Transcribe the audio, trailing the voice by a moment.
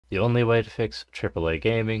The only way to fix AAA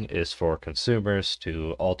gaming is for consumers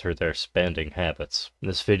to alter their spending habits. In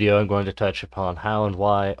this video, I'm going to touch upon how and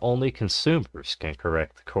why only consumers can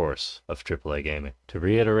correct the course of AAA gaming. To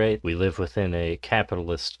reiterate, we live within a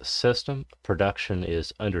capitalist system. Production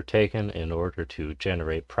is undertaken in order to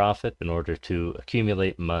generate profit, in order to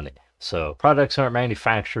accumulate money. So products aren't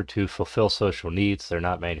manufactured to fulfill social needs. They're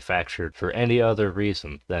not manufactured for any other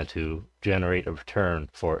reason than to generate a return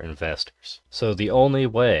for investors. So the only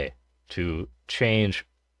way to change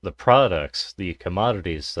the products, the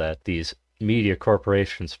commodities that these media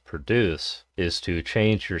corporations produce is to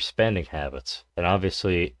change your spending habits. And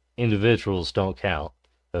obviously individuals don't count.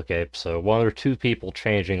 Okay, so one or two people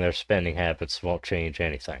changing their spending habits won't change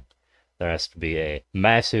anything. There has to be a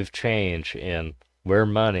massive change in where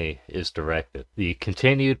money is directed. The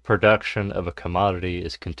continued production of a commodity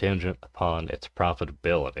is contingent upon its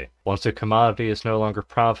profitability. Once a commodity is no longer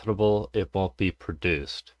profitable, it won't be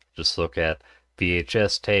produced. Just look at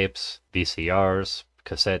VHS tapes, VCRs,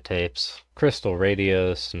 cassette tapes, crystal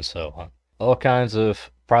radios, and so on. All kinds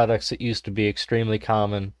of products that used to be extremely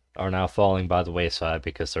common are now falling by the wayside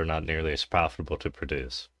because they're not nearly as profitable to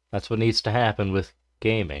produce. That's what needs to happen with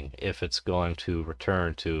gaming if it's going to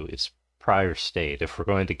return to its prior state. If we're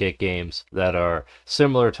going to get games that are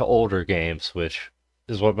similar to older games, which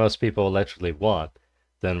is what most people allegedly want,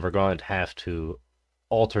 then we're going to have to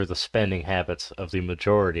alter the spending habits of the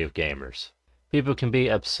majority of gamers. People can be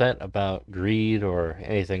upset about greed or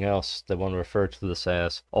anything else they want to refer to this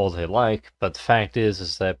as all they like, but the fact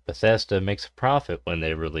is that Bethesda makes a profit when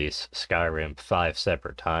they release Skyrim 5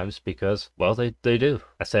 separate times because, well, they do.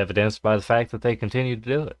 That's evidenced by the fact that they continue to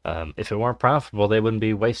do it. If it weren't profitable, they wouldn't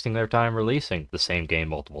be wasting their time releasing the same game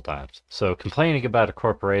multiple times. So complaining about a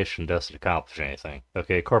corporation doesn't accomplish anything.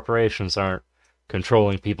 Okay, corporations aren't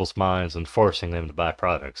controlling people's minds and forcing them to buy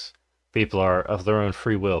products. People are of their own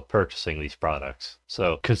free will purchasing these products.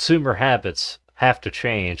 So consumer habits have to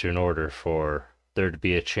change in order for there to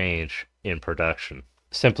be a change in production.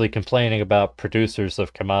 Simply complaining about producers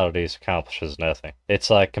of commodities accomplishes nothing. It's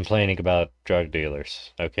like complaining about drug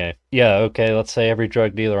dealers, okay? Yeah, okay, let's say every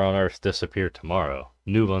drug dealer on Earth disappeared tomorrow.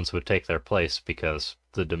 New ones would take their place because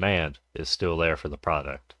the demand is still there for the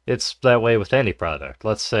product. It's that way with any product.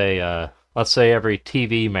 Let's say every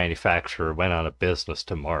TV manufacturer went out of business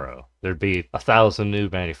tomorrow. There'd be 1,000 new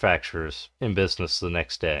manufacturers in business the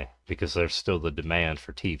next day because there's still the demand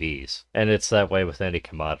for TVs. And it's that way with any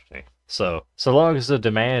commodity. So long as the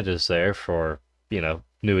demand is there for,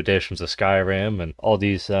 new editions of Skyrim and all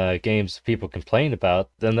these games that people complain about,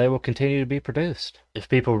 then they will continue to be produced. If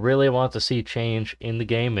people really want to see change in the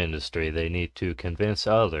game industry, they need to convince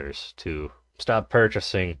others to stop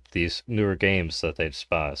purchasing these newer games that they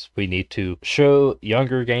despise. We need to show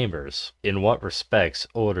younger gamers in what respects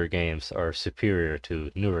older games are superior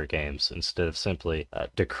to newer games instead of simply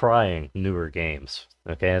decrying newer games.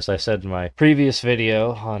 Okay, as I said in my previous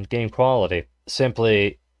video on game quality,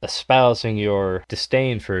 simply espousing your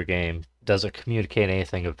disdain for a game doesn't communicate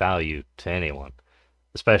anything of value to anyone,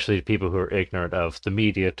 especially to people who are ignorant of the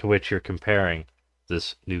media to which you're comparing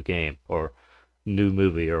this new game or new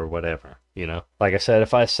movie or whatever. Like I said,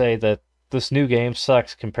 if I say that this new game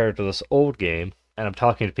sucks compared to this old game, and I'm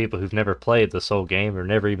talking to people who've never played this old game or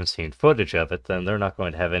never even seen footage of it, then they're not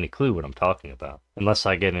going to have any clue what I'm talking about, unless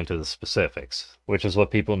I get into the specifics, which is what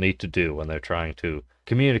people need to do when they're trying to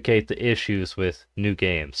communicate the issues with new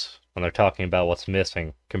games, when they're talking about what's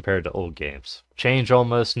missing compared to old games. Change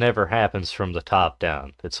almost never happens from the top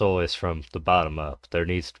down. It's always from the bottom up. There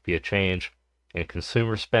needs to be a change in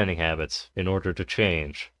consumer spending habits in order to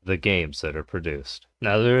change the games that are produced.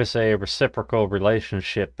 Now, there is a reciprocal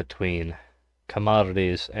relationship between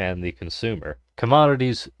commodities and the consumer.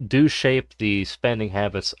 Commodities do shape the spending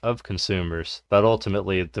habits of consumers, but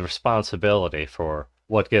ultimately the responsibility for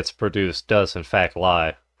what gets produced does in fact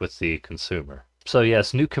lie with the consumer. So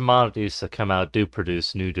yes, new commodities that come out do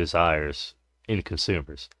produce new desires in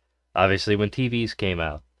consumers. Obviously, when TVs came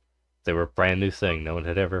out, they were a brand new thing. No one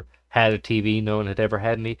had ever had a TV. No one had ever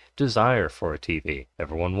had any desire for a TV.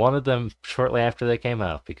 Everyone wanted them shortly after they came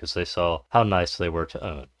out because they saw how nice they were to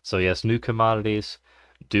own. So yes, new commodities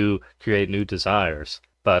do create new desires,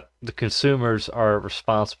 but the consumers are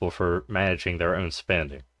responsible for managing their own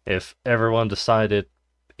spending. If everyone decided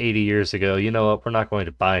 80 years ago, you know what, we're not going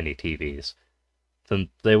to buy any TVs, then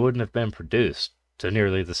they wouldn't have been produced to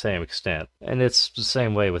nearly the same extent. And it's the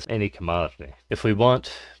same way with any commodity. If we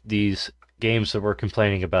want these games that we're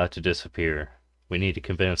complaining about to disappear, we need to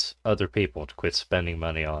convince other people to quit spending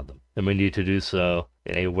money on them. And we need to do so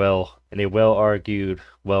in a well-argued,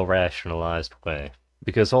 well-rationalized way.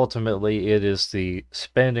 because ultimately it is the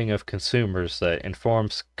spending of consumers that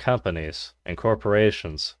informs companies and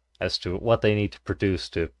corporations as to what they need to produce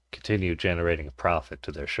to continue generating a profit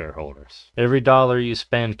to their shareholders. Every dollar you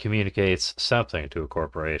spend communicates something to a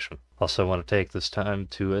corporation. Also want to take this time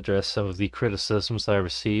to address some of the criticisms that I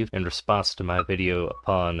received in response to my video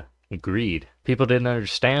upon greed. People didn't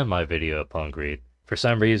understand my video upon greed. For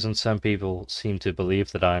some reason, some people seem to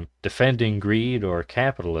believe that I'm defending greed or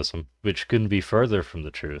capitalism, which couldn't be further from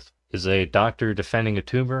the truth. Is a doctor defending a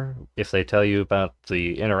tumor if they tell you about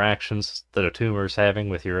the interactions that a tumor is having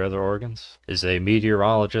with your other organs? Is a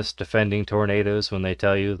meteorologist defending tornadoes when they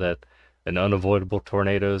tell you that an unavoidable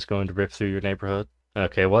tornado is going to rip through your neighborhood?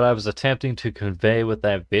 Okay, what I was attempting to convey with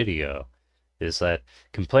that video is that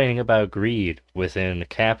complaining about greed within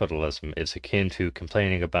capitalism is akin to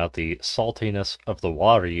complaining about the saltiness of the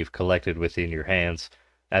water you've collected within your hands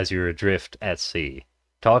as you're adrift at sea.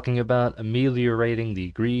 Talking about ameliorating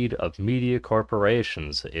the greed of media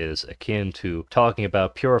corporations is akin to talking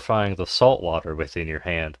about purifying the salt water within your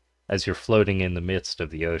hand as you're floating in the midst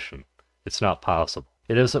of the ocean. It's not possible.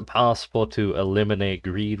 It isn't possible to eliminate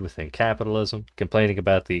greed within capitalism. Complaining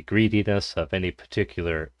about the greediness of any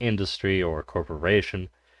particular industry or corporation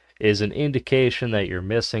is an indication that you're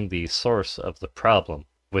missing the source of the problem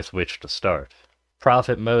with which to start.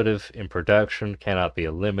 Profit motive in production cannot be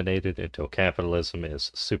eliminated until capitalism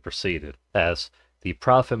is superseded, as the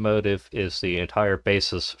profit motive is the entire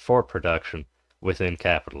basis for production within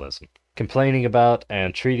capitalism. Complaining about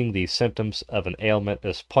and treating the symptoms of an ailment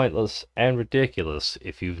is pointless and ridiculous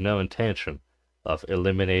if you've no intention of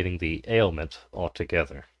eliminating the ailment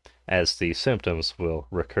altogether, as the symptoms will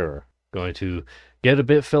recur. Going to get a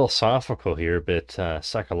bit philosophical here, a bit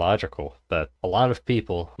psychological, but a lot of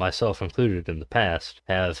people, myself included in the past,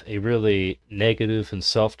 have a really negative and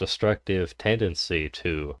self-destructive tendency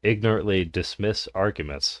to ignorantly dismiss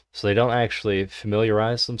arguments. So they don't actually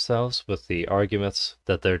familiarize themselves with the arguments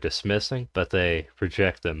that they're dismissing, but they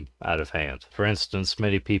reject them out of hand. For instance,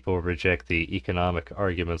 many people reject the economic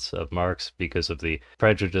arguments of Marx because of the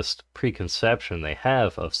prejudiced preconception they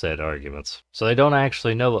have of said arguments. So they don't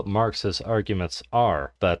actually know what Marx's arguments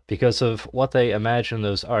are, but because of what they imagine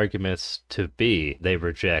those arguments to be, they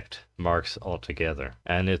reject Marx altogether.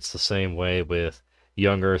 And it's the same way with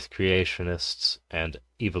young earth creationists and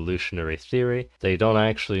evolutionary theory. They don't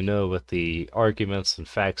actually know what the arguments and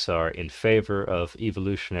facts are in favor of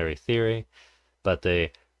evolutionary theory, but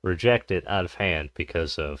they reject it out of hand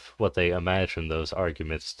because of what they imagine those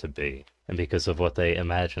arguments to be, and because of what they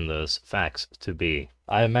imagine those facts to be.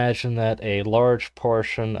 I imagine that a large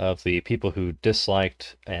portion of the people who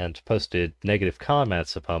disliked and posted negative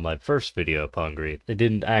comments upon my first video upon greed, they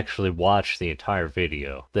didn't actually watch the entire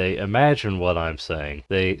video. They imagine what I'm saying.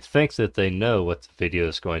 They think that they know what the video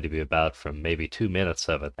is going to be about from maybe 2 minutes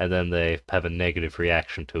of it, and then they have a negative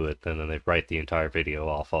reaction to it, and then they write the entire video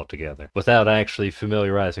off altogether, without actually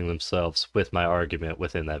familiarizing themselves with my argument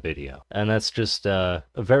within that video. And that's just a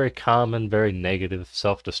very common, very negative,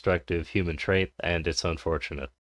 self-destructive human trait, and it's unfortunate.